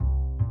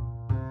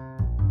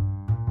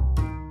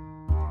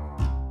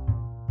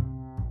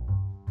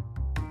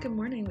Good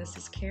morning, this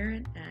is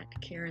Karen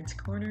at Karen's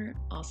Corner,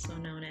 also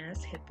known as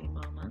Hippie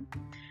Mama.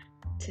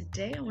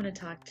 Today I want to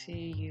talk to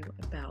you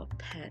about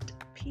pet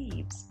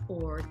peeves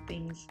or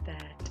things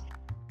that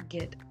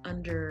get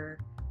under,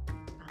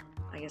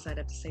 I guess I'd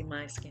have to say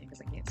my skin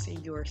because I can't see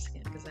your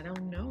skin because I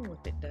don't know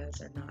if it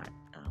does or not,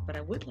 but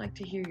I would like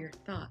to hear your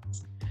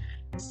thoughts.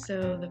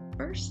 So the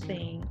first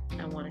thing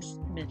I want to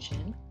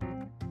mention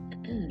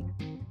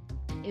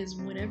is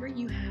whenever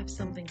you have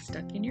something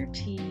stuck in your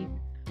teeth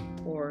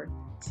or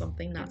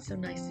something not so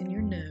nice in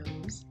your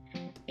nose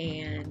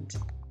and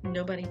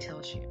nobody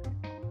tells you,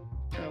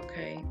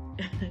 okay?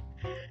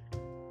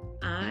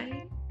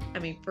 I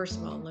mean, first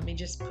of all, let me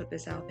just put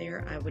this out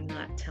there. I would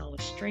not tell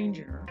a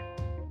stranger,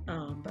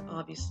 but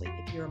obviously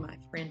if you're my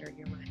friend or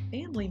you're my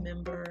family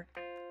member,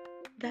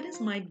 that is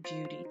my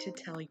duty to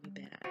tell you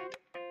that.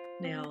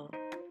 Now,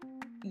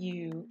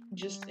 you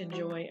just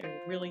enjoy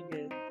a really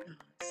good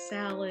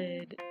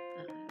salad,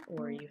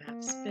 or you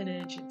have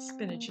spinach, and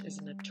spinach is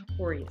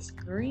notorious.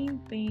 Green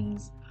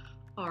things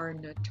are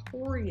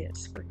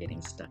notorious for getting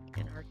stuck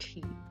in our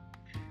teeth.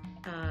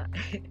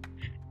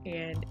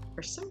 And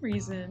for some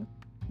reason,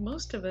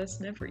 most of us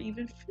never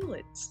even feel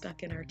it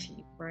stuck in our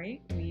teeth,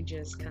 right? We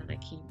just kind of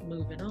keep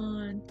moving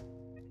on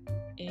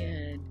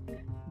and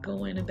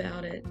going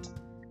about it,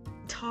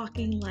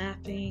 talking,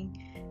 laughing,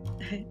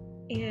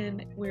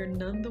 and we're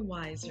none the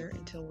wiser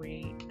until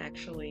we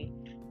actually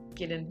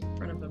get in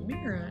front of a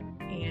mirror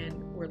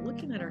and we're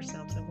looking at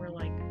ourselves and we're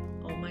like,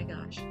 oh my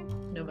gosh,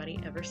 nobody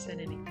ever said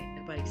anything,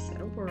 nobody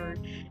said a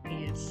word,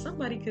 and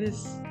somebody could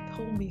have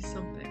told me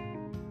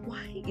something.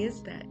 Why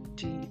is that,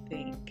 do you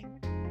think?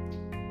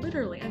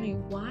 Literally, I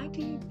mean, why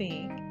do you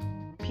think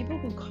people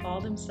who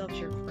call themselves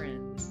your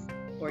friends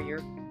or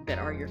that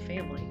are your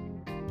family,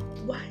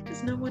 why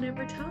does no one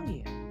ever tell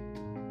you?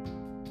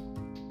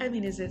 I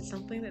mean, is it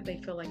something that they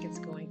feel like it's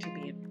going to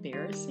be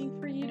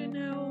embarrassing for you to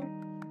know?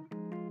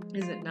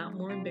 Is it not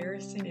more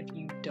embarrassing if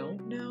you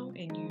don't know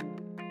and you're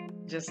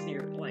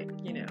like,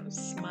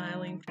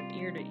 smiling from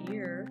ear to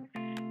ear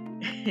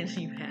and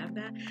you have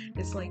that?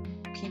 It's like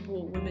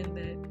women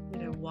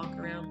that, walk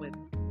around with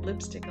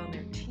lipstick on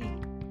their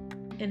teeth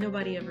and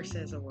nobody ever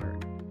says a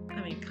word.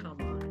 I mean, come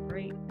on,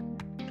 right?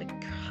 The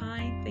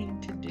kind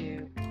thing to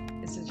do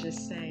is to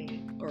just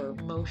say, or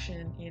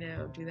motion,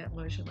 do that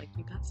motion like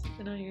you got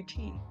something on your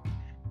teeth.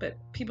 But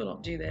people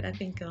don't do that. I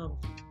think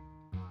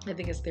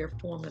it's their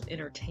form of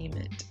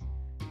entertainment,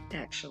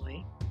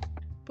 actually.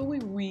 But we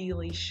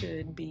really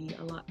should be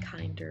a lot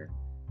kinder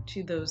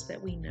to those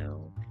that we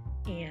know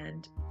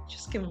and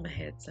just give them a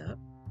heads up.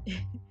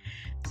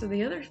 So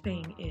the other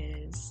thing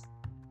is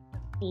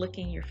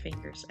licking your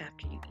fingers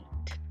after you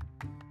eat.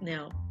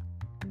 Now,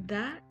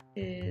 that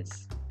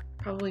is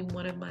probably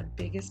one of my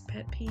biggest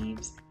pet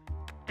peeves,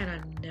 and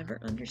I've never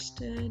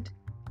understood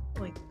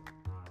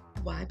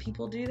why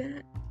people do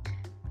that.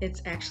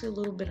 It's actually a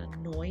little bit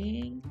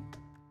annoying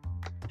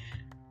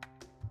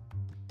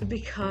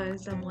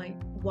because I'm like,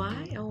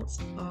 why else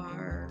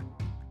are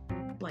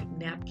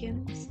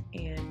napkins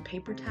and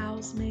paper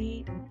towels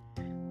made?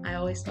 I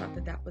always thought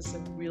that was a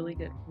really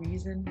good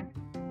reason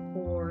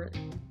for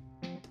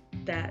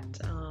that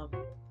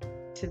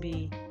to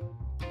be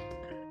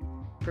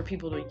for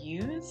people to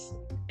use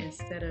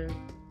instead of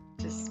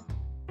just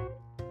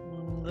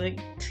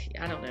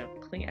I don't know.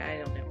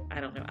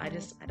 I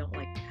don't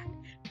like that,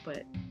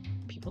 but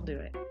people do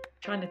it. I'm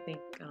trying to think.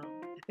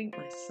 I think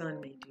my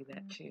son may do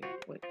that too,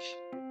 which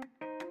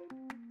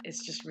is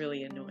just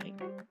really annoying.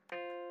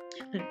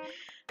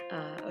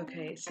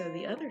 Okay, so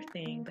the other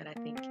thing that I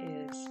think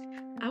is,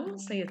 I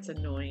won't say it's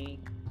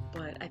annoying,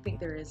 but I think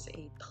there is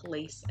a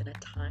place and a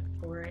time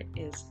for it,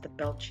 is the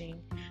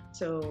belching.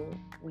 So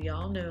we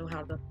all know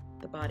how the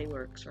body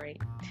works, right?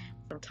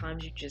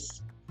 Sometimes you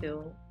just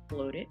feel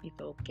bloated, you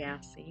feel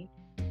gassy,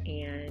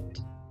 and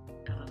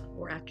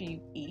or after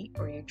you eat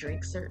or you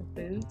drink certain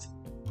foods,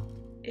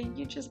 and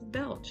you just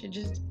belch.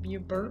 You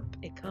burp,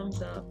 it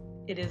comes up,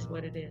 it is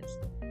what it is.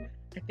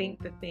 I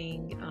think the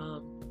thing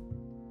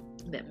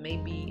that may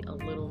be a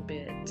little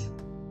bit,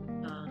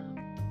 I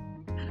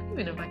don't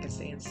even know if I can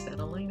say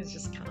unsettling, it's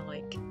just kind of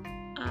like,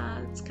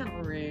 it's kind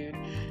of rude,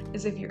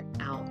 is if you're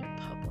out in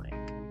public,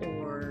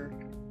 or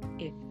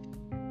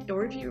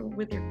if you're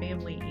with your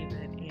family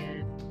even,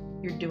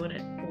 and you're doing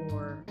it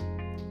for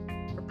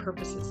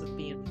purposes of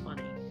being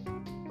funny,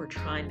 or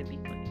trying to be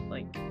funny. I'm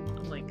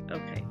like,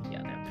 okay,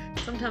 yeah,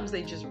 no. Sometimes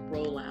they just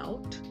roll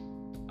out,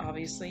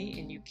 obviously,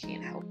 and you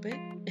can't help it.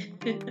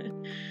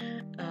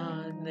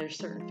 There's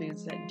certain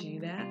foods that do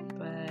that,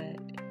 but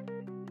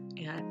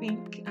yeah, I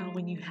think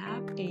when you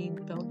have a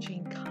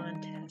belching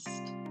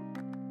contest,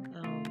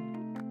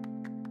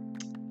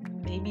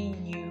 maybe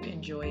you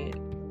enjoy it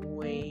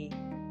way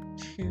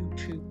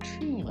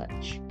too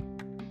much.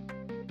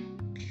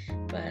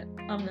 But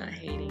I'm not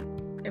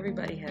hating.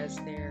 Everybody has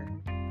their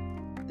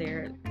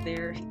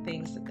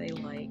things that they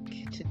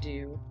like to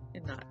do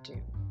and not do.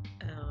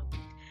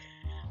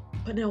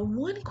 But now,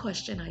 one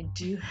question I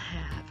do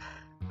have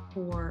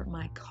for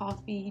my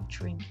coffee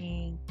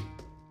drinking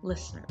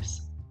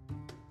listeners: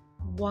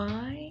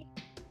 why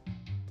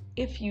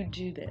if you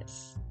do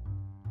this,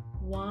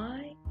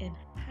 why and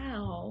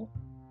how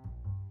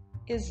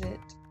is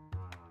it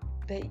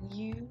that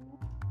you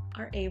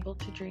are able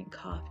to drink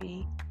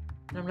coffee?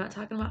 And I'm not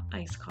talking about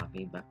iced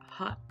coffee, but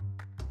hot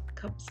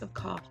cups of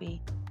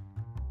coffee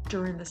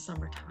during the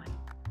summertime.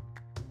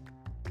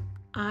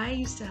 I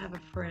used to have a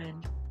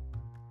friend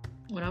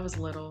when I was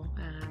little,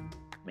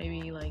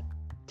 maybe like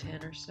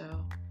 10 or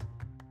so,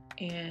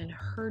 and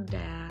her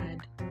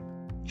dad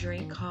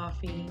drank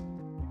coffee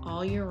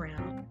all year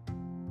round,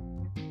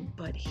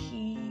 but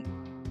he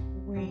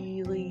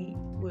really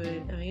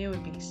would, it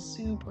would be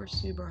super,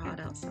 super hot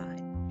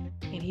outside,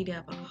 and he'd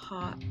have a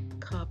hot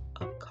cup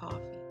of coffee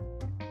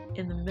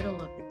in the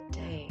middle of the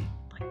day.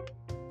 Like,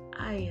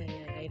 I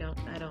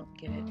don't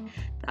get it.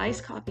 The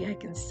iced coffee I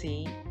can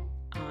see.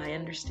 I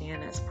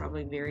understand that's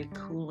probably very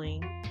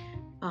cooling.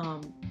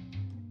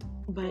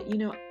 But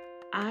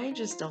I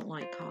just don't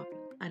like coffee.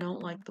 I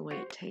don't like the way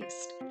it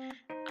tastes.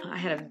 I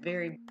had a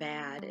very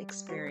bad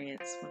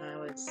experience when I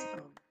was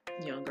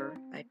younger.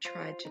 I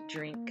tried to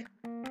drink.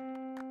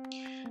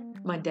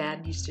 My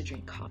dad used to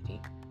drink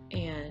coffee,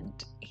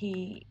 and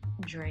he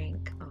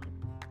drank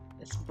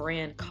this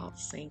brand called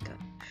Sanka.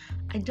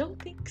 I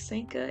don't think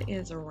Sanka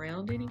is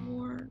around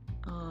anymore.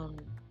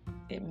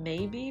 It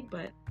may be,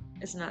 but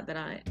it's not that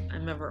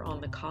I'm ever on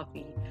the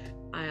coffee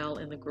aisle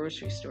in the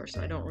grocery store,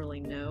 so I don't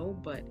really know.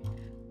 But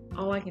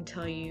all I can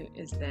tell you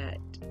is that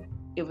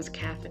it was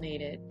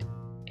caffeinated,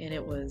 and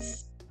it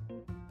was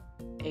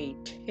a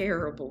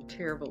terrible,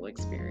 terrible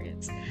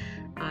experience.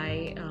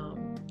 I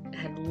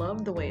had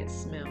loved the way it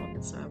smelled,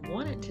 and so I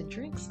wanted to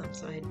drink some,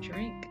 so I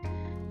drank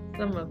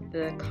some of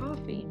the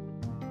coffee.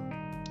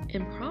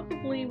 And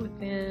probably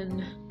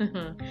within,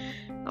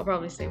 I'll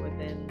probably say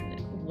within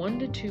 1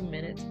 to 2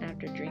 minutes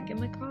after drinking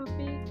the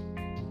coffee,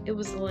 it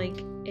was like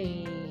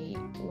a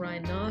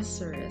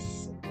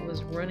rhinoceros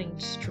was running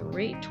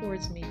straight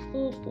towards me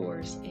full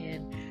force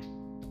and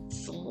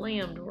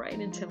slammed right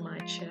into my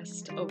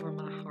chest over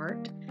my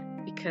heart,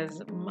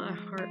 because my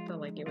heart felt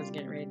like it was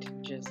getting ready to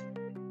just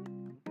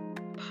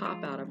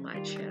pop out of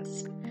my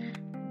chest.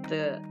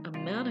 The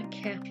amount of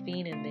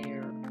caffeine in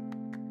there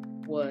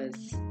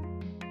was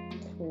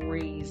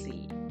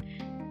crazy.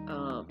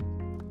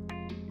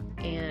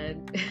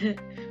 And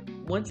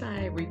once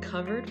I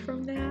recovered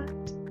from that,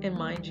 and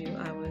mind you,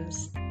 I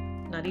was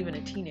not even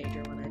a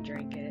teenager when I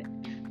drank it,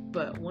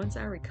 but once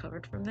I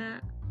recovered from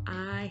that,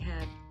 I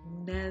have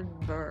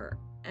never,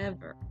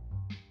 ever,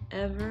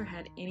 ever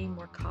had any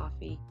more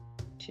coffee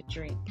to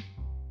drink,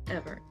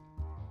 ever.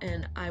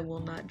 And I will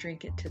not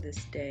drink it to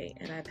this day.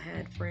 And I've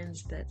had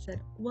friends that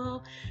said,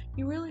 well,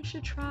 you really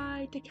should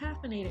try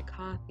decaffeinated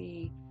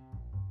coffee.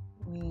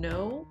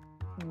 No,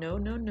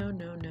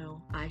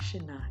 I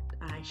should not.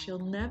 I shall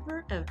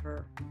never,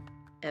 ever,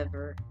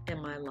 ever in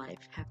my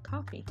life have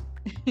coffee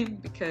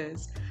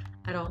because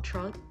I don't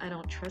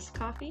trust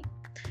coffee.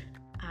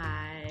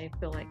 I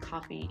feel like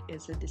coffee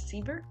is a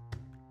deceiver,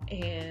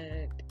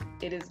 and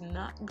it is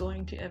not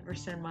going to ever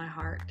send my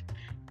heart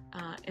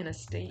in a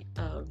state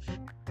of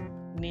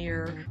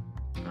near,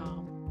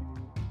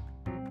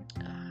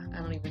 I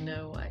don't even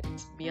know,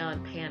 it's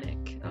beyond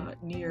panic,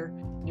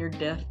 near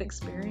death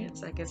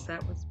experience. I guess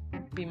that would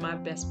be my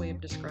best way of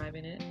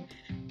describing it.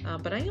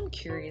 But I am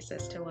curious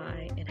as to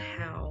why and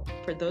how,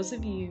 for those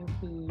of you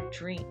who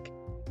drink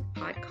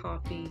hot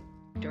coffee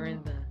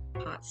during the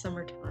hot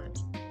summer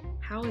times,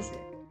 how is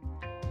it?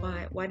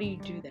 Why do you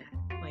do that?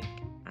 Like,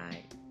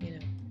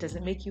 does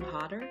it make you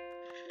hotter?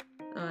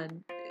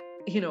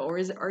 Or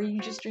are you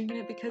just drinking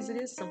it because it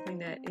is something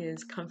that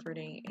is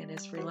comforting and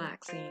it's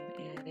relaxing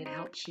and it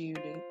helps you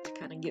to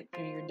kind of get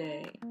through your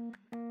day?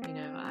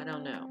 I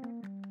don't know.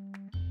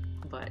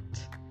 But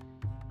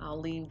I'll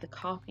leave the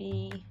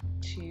coffee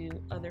to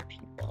other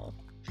people.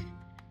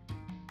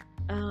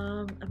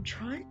 I'm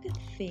trying to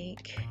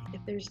think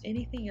if there's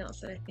anything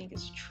else that I think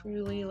is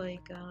truly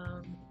like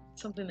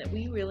something that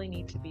we really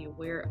need to be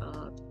aware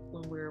of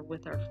when we're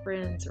with our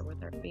friends or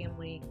with our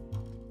family,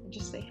 and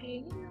just say,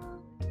 hey,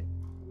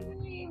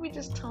 maybe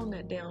just tone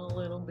that down a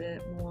little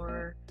bit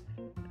more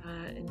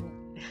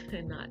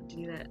and not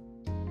do that.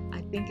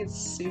 I think it's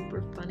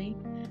super funny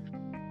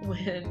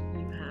when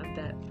you have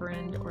that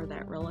friend or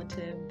that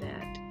relative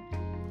that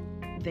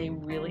they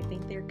really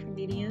think they're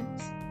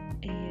comedians,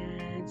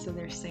 and so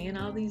they're saying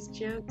all these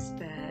jokes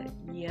that,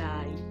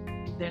 yeah,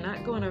 they're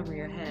not going over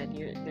your head.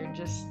 They're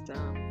just,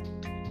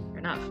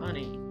 they're not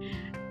funny.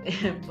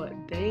 But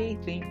they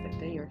think that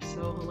they are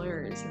so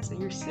hilarious, and so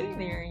you're sitting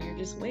there and you're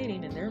just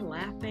waiting, and they're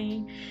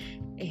laughing,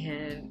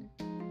 and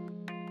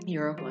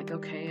you're like,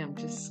 okay, I'm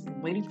just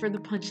waiting for the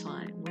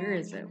punchline. Where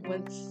is it?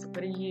 What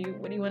do you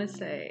want to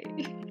say?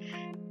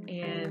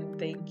 And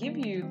they give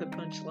you the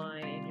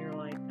punchline, and you're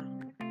like,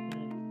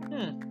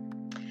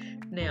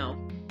 Now,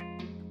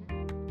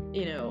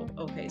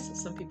 okay, so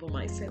some people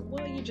might say,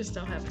 well, you just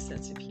don't have a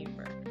sense of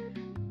humor.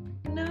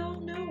 No,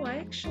 I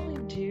actually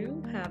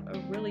do have a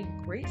really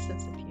great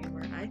sense of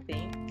humor, I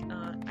think.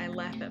 I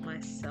laugh at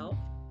myself.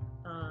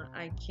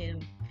 I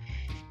can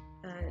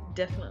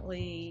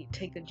definitely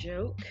take a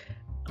joke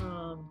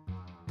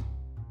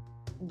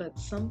But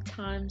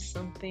sometimes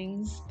some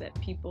things that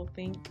people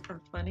think are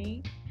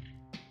funny,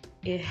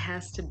 it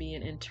has to be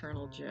an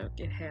internal joke.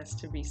 It has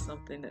to be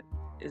something that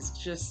is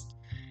just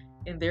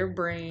in their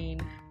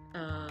brain.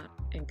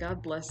 And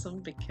God bless them,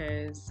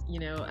 because,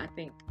 I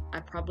think I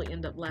probably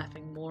end up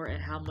laughing more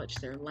at how much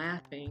they're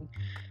laughing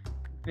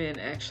than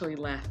actually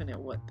laughing at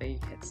what they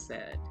had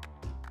said.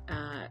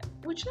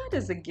 Which that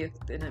is a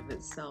gift in of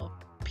itself.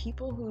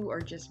 People who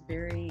are just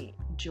very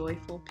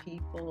joyful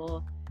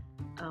people,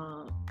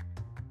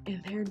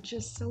 and they're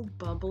just so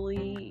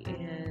bubbly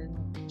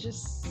and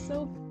just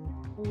so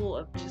full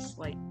of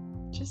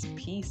just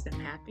peace and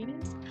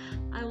happiness.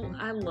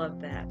 I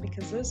love that,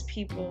 because those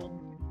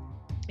people,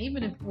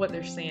 even if what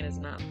they're saying is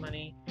not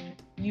funny,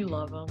 you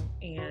love them,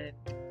 and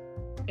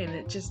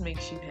it just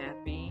makes you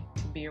happy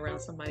to be around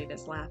somebody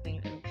that's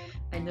laughing. And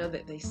I know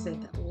that they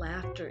said that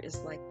laughter is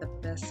like the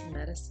best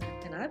medicine,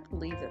 and I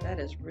believe that that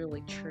is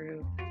really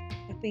true.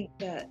 I think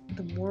that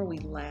the more we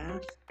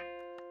laugh,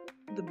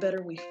 the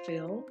better we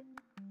feel.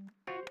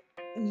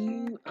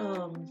 You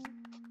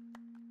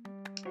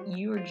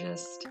you are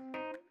just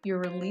you're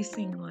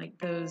releasing like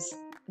those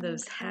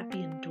happy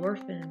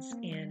endorphins,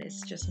 and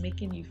it's just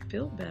making you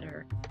feel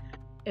better.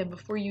 And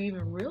before you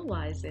even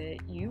realize it,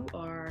 you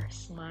are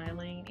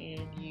smiling,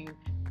 and you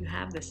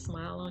have this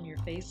smile on your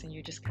face, and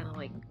you're just kind of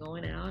like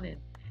going out, and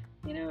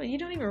you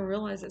don't even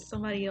realize that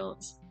somebody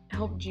else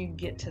helped you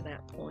get to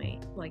that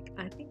point. Like,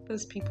 I think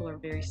those people are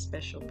very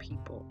special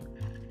people.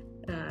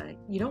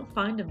 You don't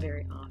find them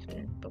very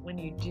often, but when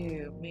you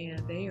do,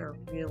 man, they are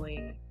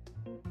really,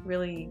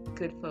 really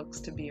good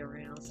folks to be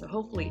around. So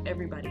hopefully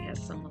everybody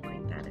has someone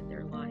like that in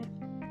their life,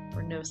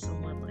 or knows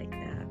someone like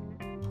that.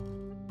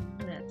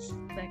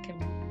 That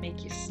can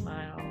make you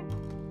smile.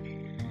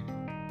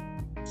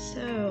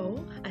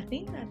 So I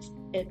think that's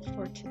it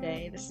for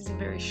today. This is a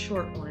very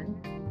short one.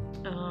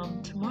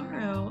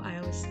 Tomorrow I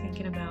was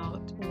thinking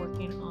about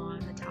working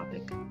on a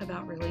topic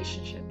about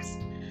relationships,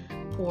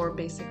 or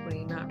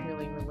basically not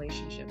really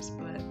relationships,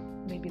 but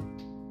maybe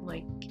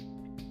like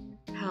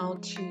how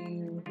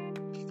to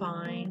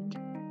find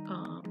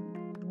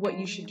what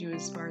you should do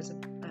as far as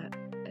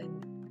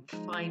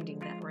finding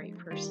that right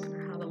person,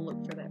 or how to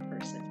look for that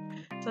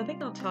person. So I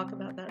think I'll talk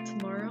about that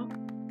tomorrow.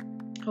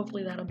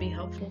 Hopefully that'll be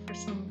helpful for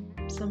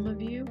some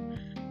of you.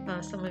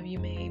 Some of you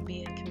may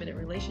be in committed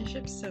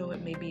relationships, so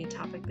it may be a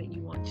topic that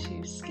you want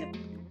to skip.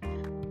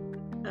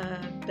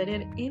 But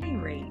at any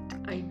rate,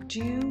 I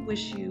do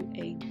wish you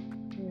a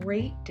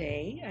great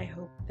day. I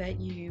hope that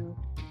you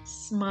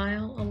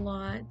smile a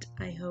lot.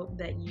 I hope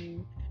that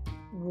you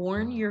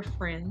warn your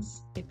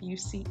friends if you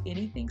see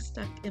anything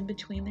stuck in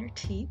between their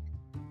teeth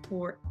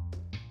or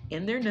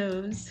in their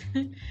nose.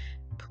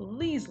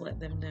 Please let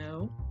them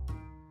know.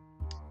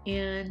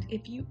 And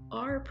if you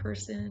are a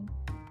person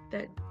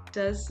that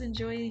does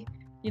enjoy,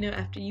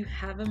 after you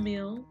have a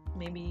meal,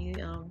 maybe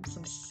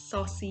some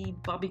saucy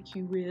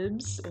barbecue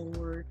ribs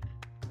or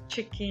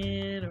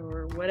chicken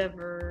or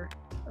whatever,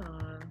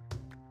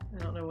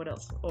 I don't know what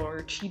else, or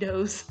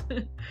Cheetos,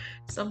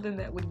 something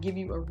that would give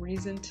you a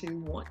reason to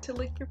want to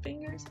lick your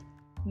fingers,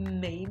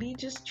 maybe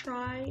just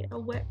try a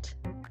wet,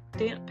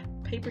 damp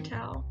paper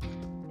towel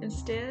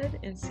instead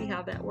and see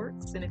how that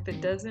works. And if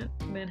it doesn't,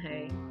 then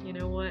hey, you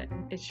know what?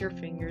 It's your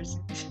fingers.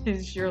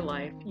 It's your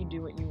life. You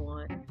do what you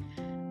want.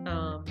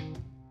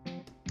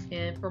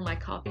 And for my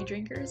coffee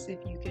drinkers, if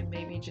you can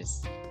maybe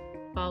just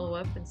follow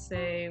up and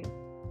say,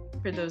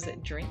 for those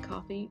that drink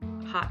coffee,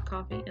 hot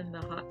coffee in the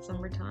hot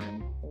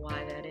summertime,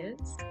 why that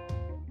is.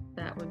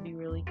 That would be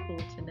really cool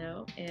to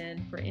know.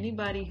 And for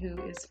anybody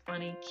who is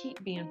funny,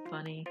 keep being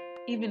funny.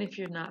 Even if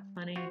you're not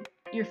funny,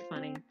 you're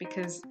funny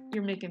because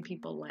you're making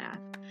people laugh.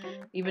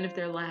 Even if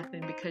they're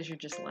laughing because you're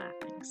just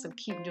laughing. So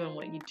keep doing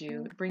what you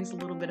do. It brings a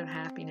little bit of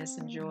happiness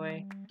and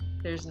joy.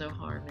 There's no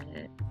harm in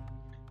it.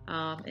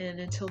 And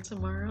until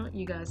tomorrow,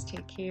 you guys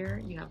take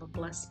care. You have a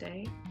blessed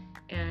day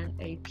and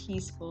a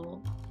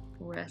peaceful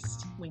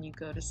rest when you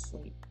go to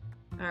sleep.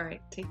 All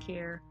right, take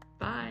care.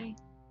 Bye.